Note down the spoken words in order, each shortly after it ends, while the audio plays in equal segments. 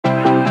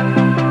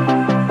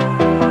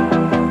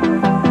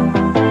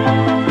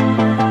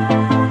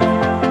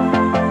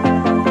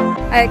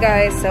Hi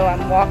guys, so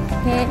I'm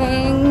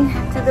walking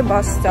to the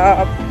bus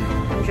stop.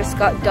 I just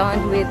got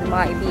done with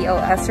my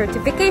BLS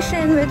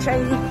certification, which I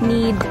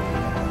need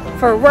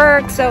for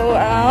work. So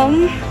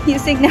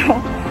using now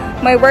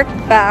my work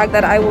bag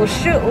that I will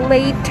shoot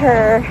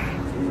later.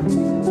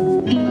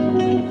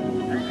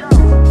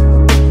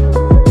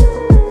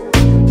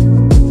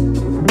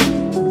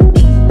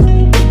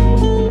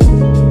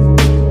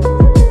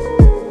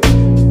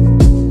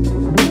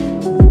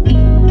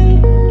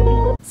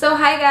 So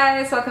hi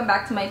guys, welcome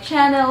back to my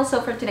channel.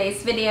 So for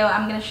today's video,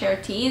 I'm gonna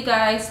share to you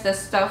guys the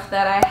stuff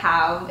that I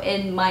have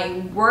in my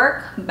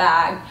work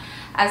bag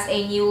as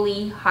a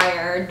newly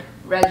hired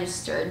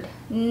registered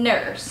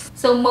nurse.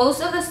 So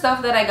most of the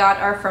stuff that I got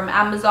are from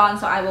Amazon,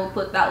 so I will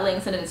put that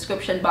links in the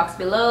description box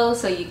below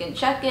so you can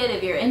check it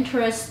if you're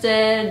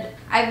interested.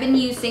 I've been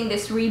using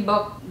this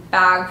Reebok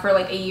bag for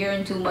like a year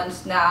and 2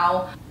 months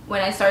now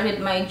when I started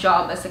my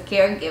job as a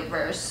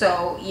caregiver.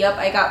 So yep,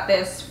 I got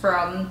this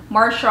from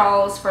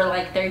Marshall's for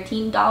like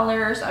 $13.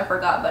 I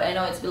forgot, but I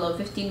know it's below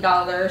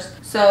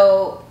 $15.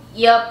 So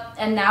yep,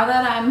 and now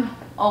that I'm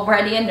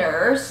already a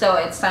nurse, so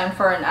it's time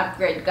for an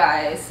upgrade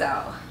guys.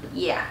 So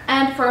yeah,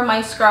 and for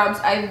my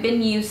scrubs, I've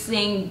been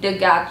using the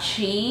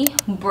Gachi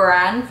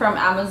brand from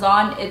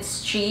Amazon.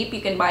 It's cheap, you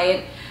can buy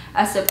it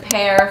as a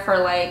pair for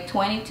like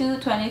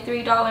 $22,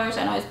 $23.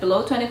 I know it's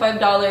below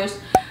 $25.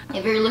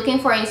 If you're looking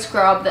for a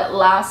scrub that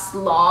lasts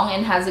long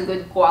and has a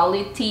good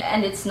quality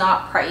and it's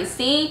not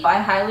pricey, I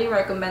highly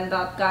recommend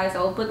that guys.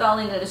 I'll put that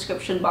link in the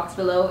description box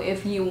below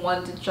if you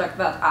want to check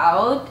that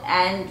out.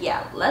 And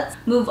yeah, let's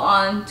move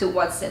on to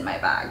what's in my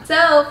bag.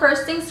 So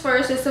first things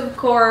first is of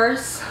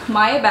course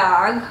my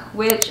bag,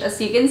 which as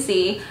you can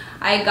see,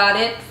 I got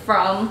it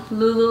from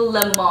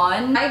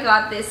Lululemon. I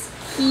got this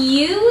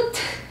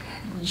cute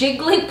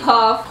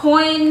Jigglypuff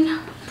coin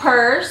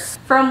purse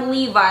from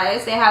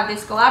Levi's. They have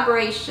this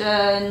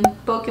collaboration,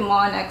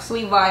 Pokemon x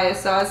Levi.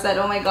 So I said,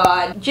 oh my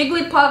god,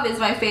 Jigglypuff is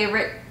my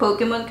favorite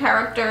Pokemon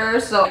character.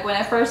 So when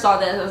I first saw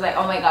this, I was like,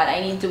 oh my god, I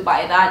need to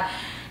buy that.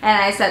 And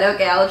I said,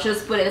 okay, I'll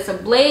just put it as a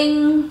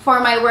bling for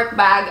my work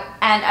bag.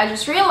 And I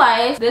just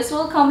realized this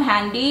will come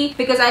handy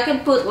because I can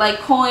put like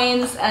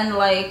coins and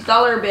like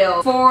dollar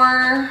bills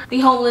for the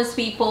homeless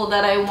people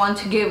that I want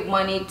to give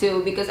money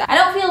to, because I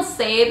don't feel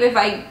safe if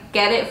I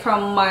get it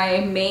from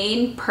my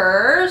main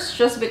purse,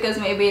 just because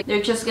maybe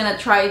they're just gonna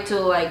try to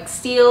like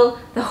steal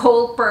the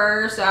whole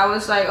purse. So I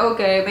was like,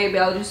 okay, maybe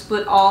I'll just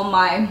put all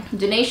my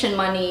donation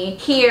money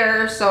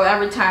here, so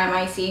every time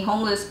I see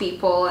homeless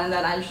people, and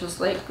then I just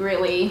like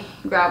really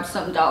grab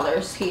some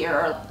dollars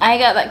here. I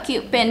got that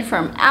cute pin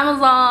from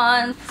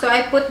Amazon, so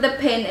I put the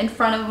pin in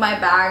front of my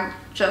bag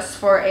just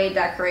for a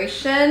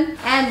decoration.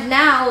 And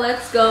now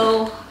let's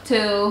go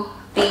to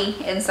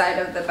the inside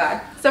of the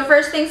bag. So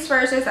first things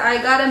first is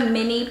I got a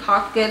mini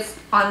pockets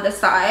on the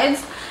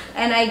sides,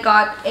 and I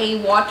got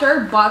a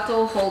water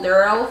bottle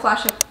holder. I will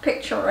flash a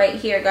picture right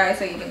here guys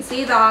so you can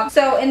see that.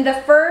 So in the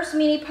first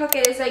mini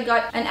pocket is I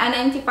got an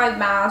N95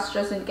 mask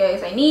just in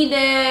case I need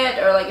it,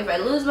 or like if I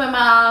lose my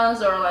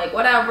mask or like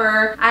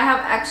whatever. I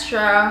have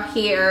extra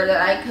here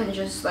that I can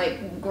just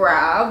like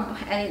grab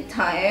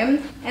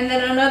anytime. And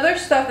then another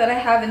stuff that I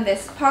have in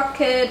this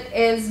pocket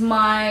is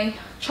my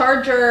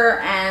charger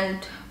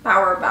and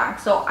power bank.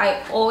 So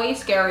I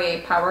always carry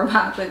a power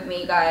bank with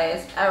me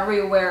guys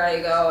everywhere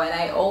I go, and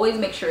I always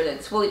make sure that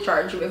it's fully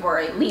charged before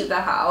I leave the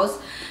house,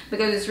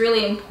 because it's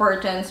really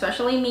important,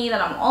 especially me,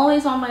 that I'm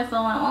always on my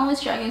phone, I'm always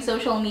checking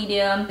social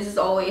media. This is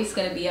always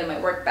gonna be in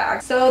my work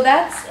bag. So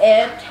that's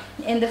it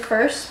in the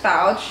first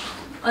pouch.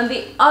 On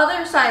the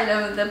other side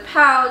of the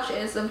pouch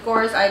is of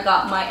course I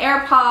got my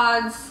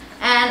AirPods,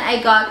 and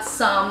I got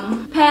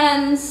some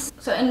pens.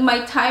 So in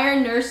my entire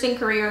nursing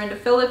career in the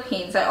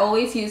Philippines, I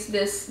always use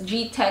this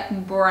G-Tech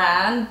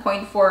brand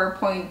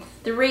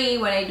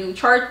 0.4.3 when I do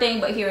charting,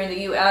 but here in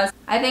the US,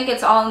 I think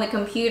it's all on the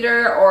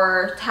computer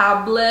or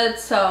tablet.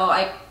 So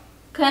I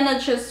kind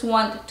of just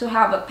want to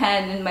have a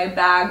pen in my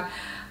bag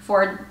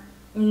for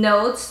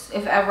notes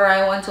if ever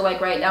I want to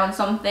like write down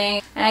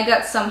something. And I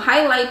got some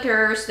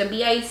highlighters, the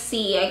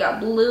BIC. I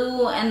got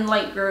blue and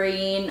light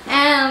green.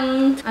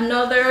 And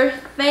another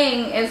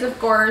thing is of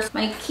course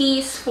my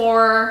keys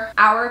for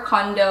our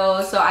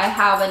condo. So I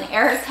have an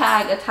air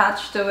tag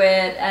attached to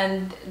it,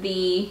 and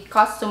the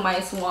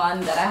customized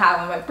one that I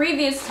have in my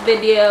previous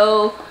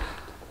video.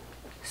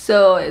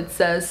 So it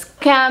says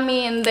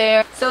Cami in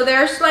there. So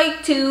there's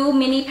like 2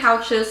 mini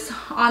pouches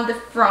on the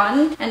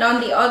front, and on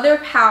the other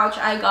pouch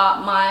I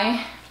got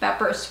my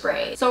pepper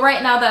spray. So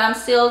right now that I'm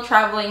still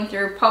traveling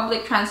through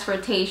public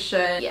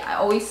transportation, yeah, I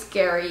always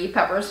carry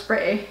pepper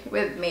spray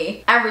with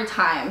me every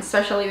time,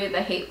 especially with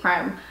the hate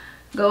crime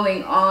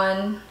going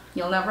on.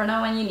 You'll never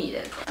know when you need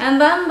it.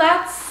 And then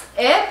that's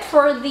it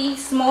for the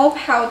small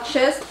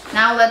pouches.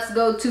 Now let's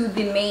go to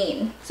the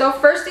main. So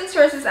first things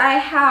first is I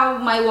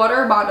have my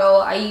water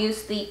bottle. I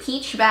use the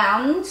Peach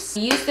Bounce.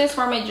 I use this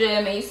for my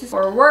gym, I use this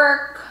for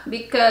work,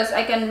 because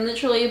I can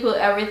literally put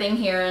everything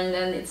here and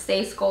then it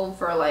stays cold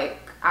for like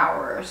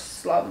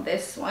hours. Love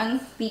this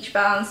one, Beach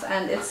Balance,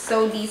 and it's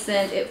so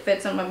decent. It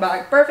fits on my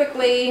bag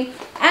perfectly.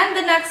 And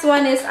the next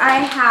one is I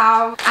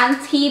have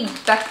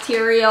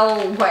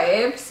antibacterial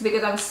wipes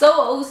because I'm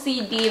so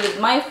OCD with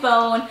my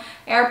phone,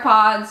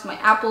 AirPods, my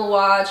Apple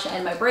Watch,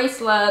 and my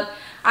bracelet.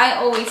 I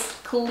always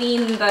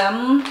clean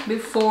them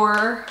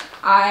before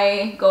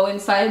I go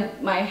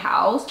inside my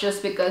house,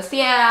 just because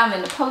yeah, I'm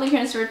in the public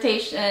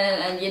transportation,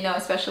 and you know,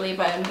 especially if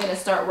I'm gonna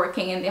start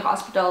working in the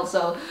hospital,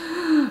 so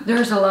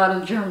there's a lot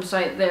of germs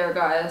right there,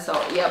 guys. So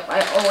yep,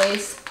 I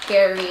always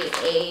carry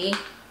a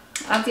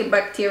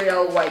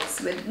antibacterial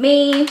wipes with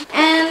me.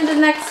 And the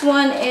next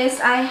one is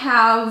I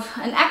have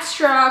an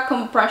extra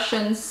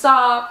compression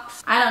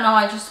socks. I don't know,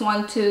 I just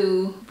want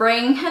to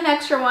bring an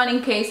extra one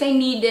in case I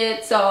need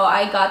it. So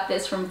I got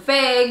this from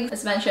Figs,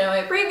 as mentioned in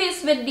my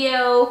previous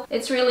video.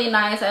 It's really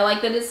nice. I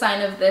like the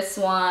design of this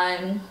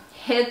one.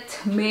 Hit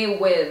me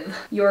with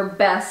your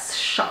best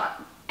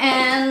shot.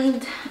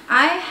 And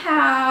I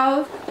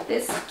have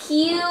this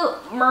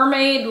cute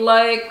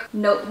mermaid-like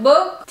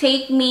notebook,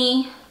 Take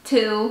Me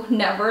to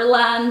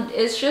Neverland.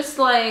 It's just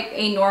like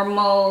a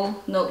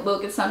normal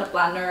notebook. It's not a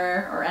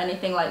planner or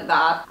anything like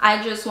that.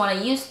 I just want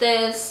to use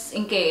this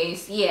in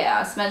case,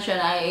 yeah, as mentioned,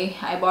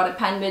 I bought a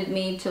pen with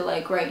me to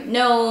like write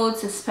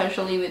notes,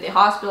 especially with the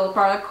hospital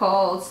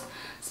protocols,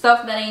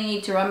 stuff that I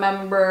need to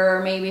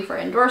remember, maybe for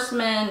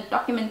endorsement,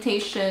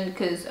 documentation,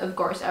 because of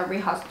course every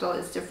hospital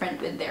is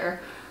different with their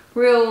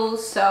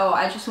rules. So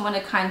I just want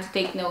to kind of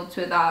take notes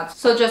with that,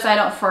 so just I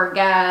don't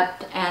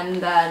forget,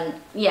 and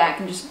then yeah, I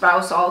can just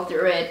browse all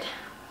through it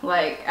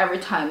like every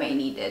time I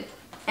need it.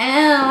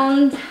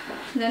 And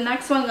the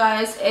next one,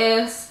 guys,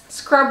 is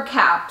scrub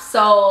cap.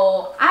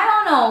 So I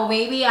don't know,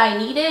 maybe I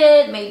need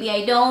it, maybe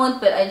I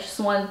don't, but I just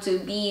want to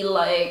be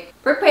like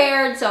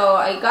prepared, so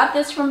I got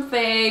this from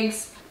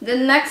Figs. The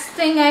next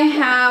thing I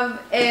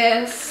have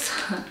is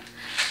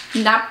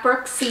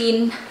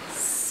naproxen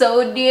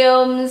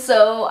sodium.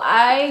 So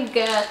I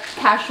get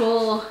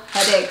casual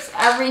headaches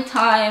every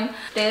time.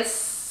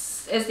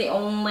 This is the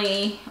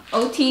only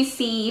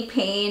OTC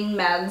pain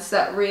meds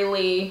that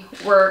really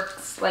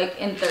works like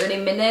in 30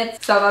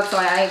 minutes. So that's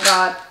why I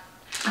got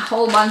a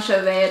whole bunch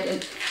of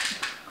it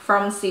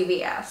from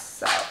CVS.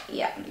 So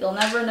yeah, you'll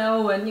never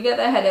know when you get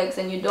the headaches,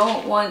 and you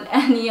don't want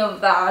any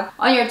of that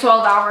on your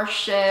 12-hour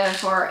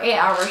shift or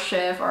 8-hour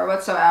shift or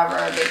whatsoever,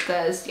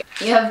 because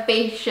you have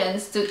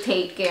patients to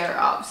take care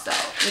of, so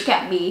you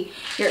can't be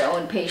your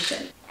own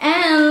patient.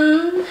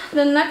 And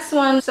the next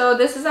one, so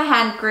this is a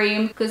hand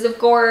cream, because of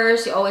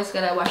course you always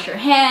gotta wash your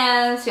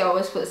hands, you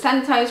always put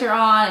sanitizer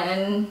on,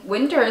 and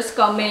winter is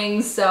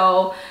coming,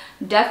 so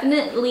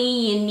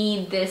definitely you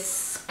need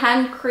this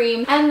hand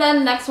cream. And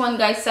then next one,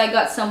 guys, I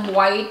got some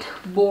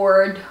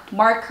whiteboard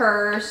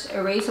markers,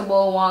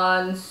 erasable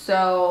ones.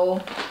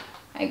 So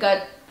I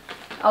got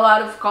a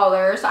lot of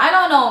colors. I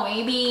don't know,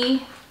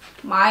 maybe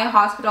my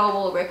hospital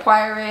will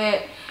require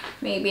it,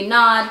 maybe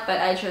not,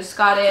 but I just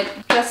got it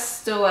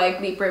just to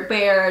like be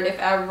prepared if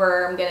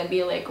ever I'm gonna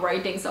be like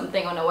writing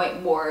something on a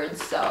whiteboard.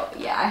 So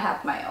yeah, I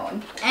have my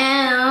own.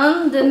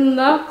 And the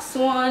next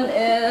one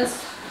is,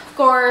 of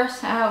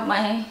course, I have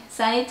my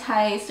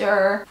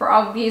sanitizer for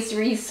obvious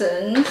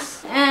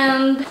reasons,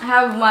 and I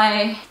have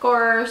my, of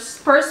course,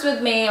 purse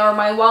with me, or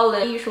my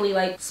wallet, usually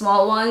like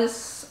small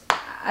ones.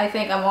 I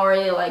think I'm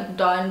already like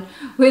done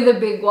with the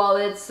big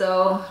wallet,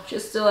 so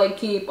just to like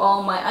keep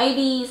all my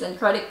IDs and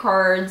credit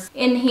cards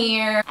in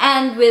here.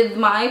 And with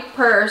my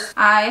purse,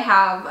 I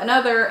have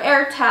another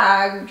air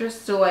tag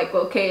just to like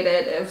locate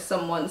it if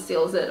someone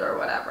steals it or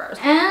whatever.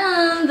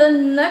 And the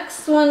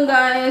next one,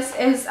 guys,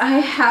 is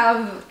I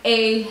have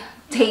a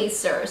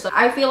taser. So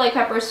I feel like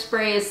pepper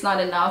spray is not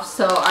enough,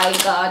 so I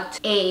got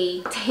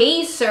a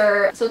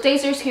taser. So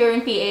tasers here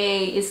in PA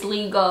is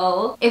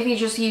legal if you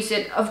just use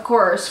it, of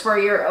course, for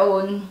your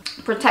own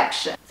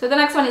protection. So the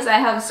next one is I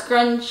have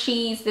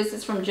scrunchies. This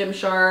is from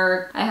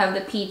Gymshark. I have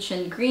the peach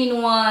and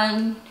green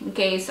one in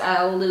case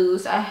I'll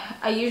lose.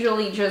 I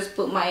usually just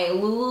put my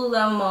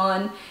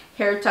Lululemon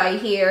hair tie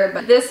here,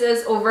 but this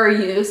is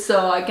overused,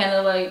 so I kind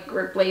of like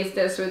replace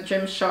this with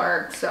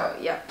Gymshark. So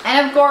yeah,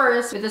 and of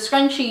course with the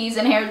scrunchies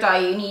and hair tie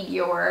you need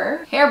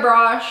your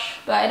hairbrush,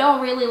 but I don't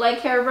really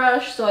like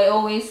hairbrush, so I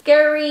always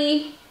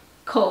carry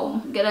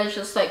comb. You gotta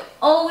just like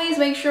always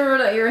make sure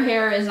that your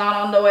hair is not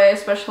on the way,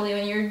 especially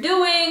when you're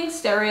doing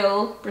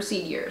sterile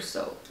procedures.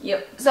 So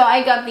yep, so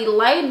I got the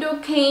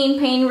lidocaine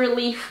pain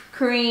relief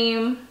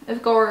cream,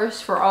 of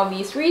course, for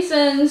obvious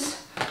reasons.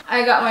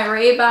 I got my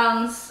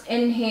Ray-Bans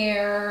in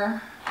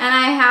here, and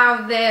I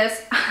have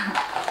this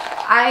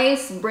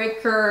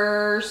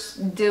Icebreakers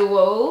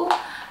Duo.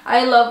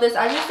 I love this.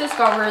 I just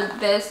discovered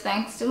this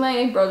thanks to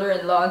my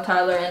brother-in-law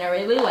Tyler, and I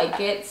really like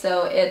it.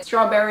 So it's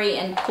strawberry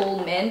and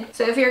cool mint.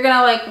 So if you're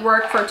gonna like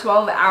work for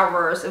 12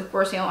 hours, of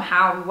course you don't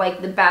have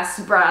like the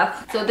best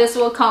breath, so this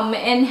will come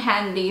in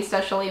handy,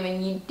 especially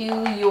when you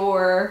do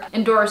your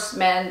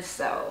endorsements.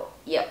 So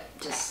yep,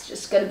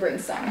 just gotta bring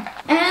some.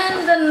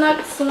 And the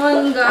next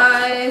one,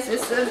 guys,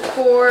 is of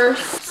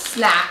course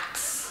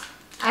snacks.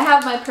 I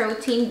have my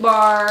protein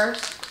bars,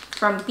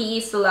 from PE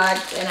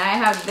Select, and I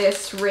have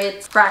this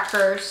Ritz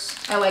crackers.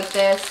 I like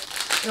this.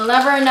 You'll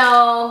never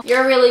know,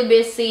 you're really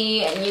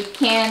busy and you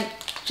can't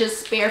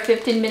just spare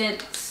 15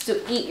 minutes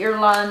to eat your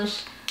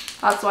lunch.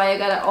 That's why you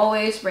gotta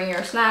always bring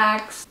your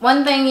snacks.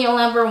 One thing you'll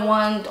never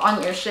want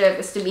on your shift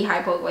is to be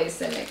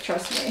hypoglycemic,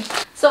 trust me.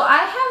 So I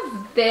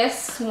have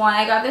this one.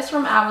 I got this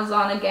from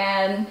Amazon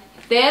again.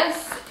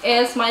 This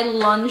is my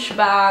lunch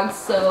bag,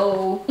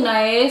 so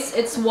nice.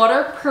 It's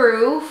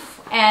waterproof.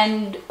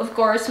 And of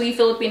course, we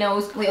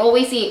Filipinos, we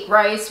always eat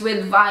rice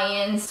with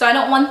viands. So I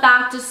don't want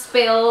that to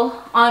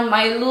spill on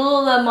my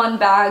Lululemon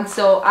bag.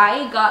 So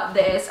I got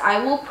this.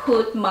 I will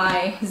put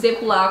my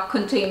Ziploc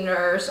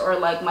containers or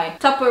like my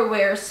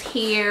Tupperwares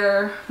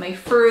here, my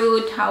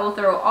fruit. I will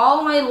throw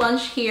all my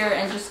lunch here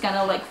and just kind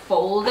of like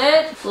fold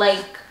it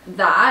like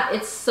that.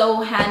 It's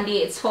so handy.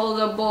 It's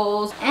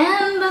foldable.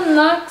 And the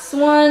next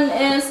one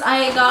is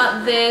I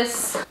got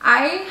this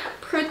eye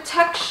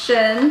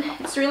protection.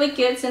 It's really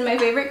cute. It's in my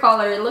favorite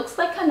color. It looks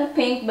like kind of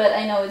pink, but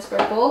I know it's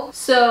purple.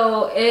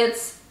 So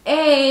it's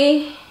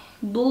a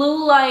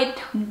blue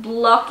light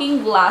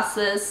blocking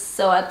glasses.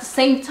 So at the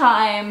same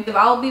time,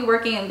 I'll be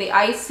working in the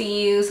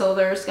ICU, so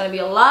there's gonna be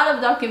a lot of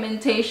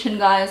documentation,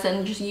 guys,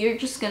 and you're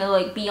just gonna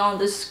like be on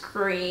the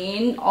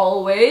screen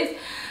always.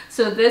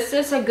 So this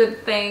is a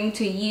good thing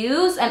to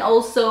use, and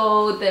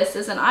also this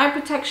is an eye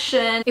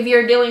protection if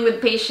you're dealing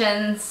with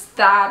patients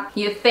that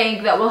you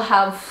think that will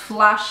have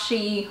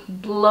flashy,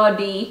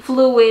 bloody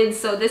fluids.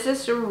 So this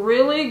is a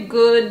really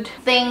good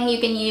thing you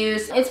can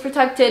use. It's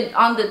protected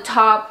on the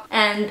top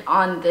and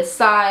on the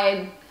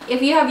side.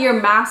 If you have your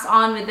mask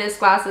on with these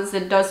glasses,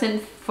 it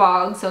doesn't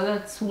fog, so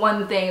that's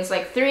one thing. It's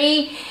like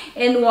 3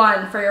 in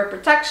 1 for your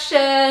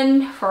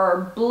protection,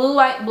 for blue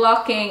light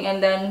blocking,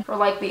 and then for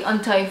like the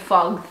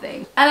anti-fog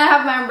thing. And I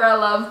have my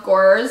umbrella, of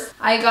course.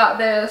 I got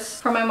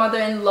this from my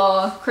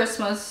mother-in-law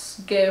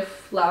Christmas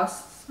gift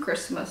last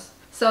Christmas.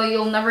 So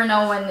you'll never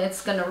know when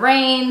it's gonna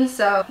rain,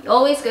 so you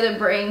always gotta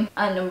bring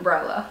an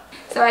umbrella.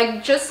 So I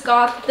just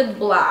got the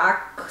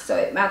black, so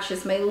it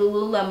matches my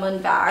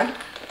Lululemon bag.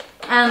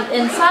 And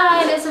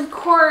inside is, of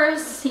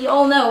course, you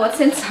all know what's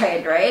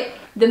inside, right?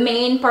 The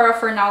main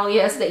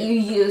paraphernalia that you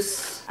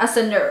use as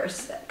a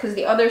nurse, because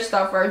the other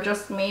stuff are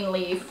just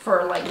mainly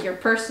for like your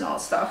personal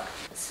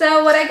stuff.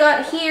 So what I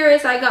got here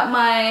is I got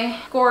my,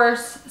 of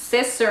course,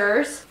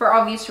 scissors. For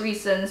obvious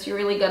reasons, you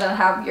really gotta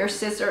have your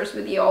scissors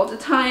with you all the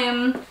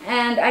time.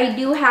 And I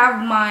do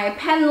have my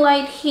pen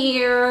light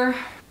here.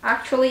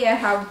 Actually, I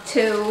have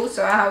 2,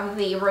 so I have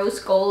the rose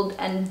gold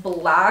and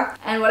black.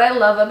 And what I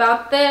love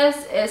about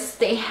this is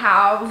they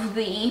have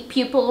the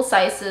pupil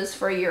sizes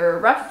for your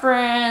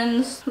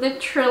reference.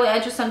 Literally, I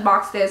just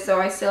unboxed this, so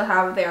I still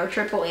have their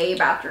AAA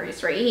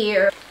batteries right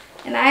here.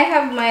 And I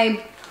have my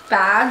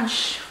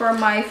badge for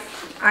my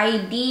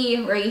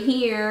ID right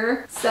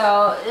here.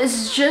 So it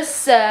just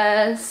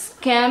says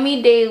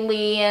Cami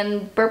Daily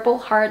and purple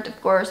heart, of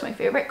course, my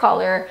favorite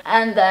color,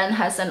 and then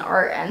has an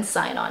RN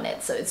sign on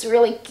it, so it's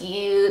really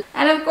cute.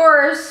 And of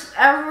course,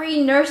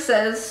 every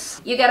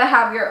nurses, you gotta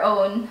have your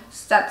own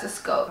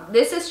stethoscope.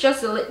 This is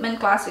just the Littman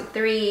Classic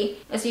 3,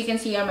 as you can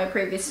see on my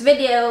previous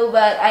video,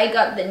 but I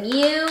got the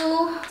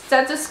new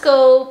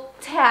stethoscope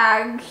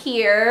tag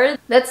here.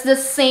 That's the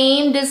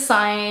same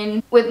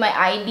design with my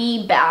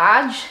ID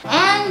badge.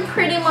 And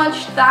pretty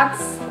much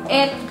that's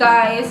it,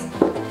 guys,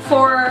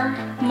 for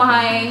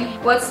my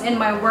what's in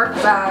my work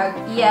bag.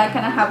 Yeah, I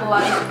kind of have a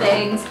lot of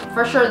things.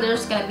 For sure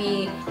there's gonna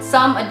be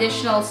some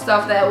additional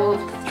stuff that I will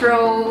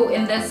throw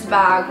in this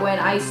bag when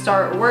I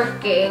start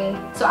working.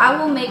 So I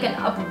will make an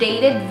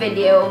updated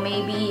video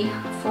maybe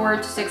 4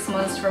 to 6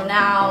 months from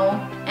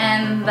now.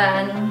 And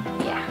then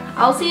yeah,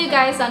 I'll see you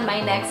guys on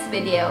my next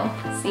video.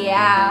 See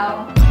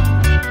ya!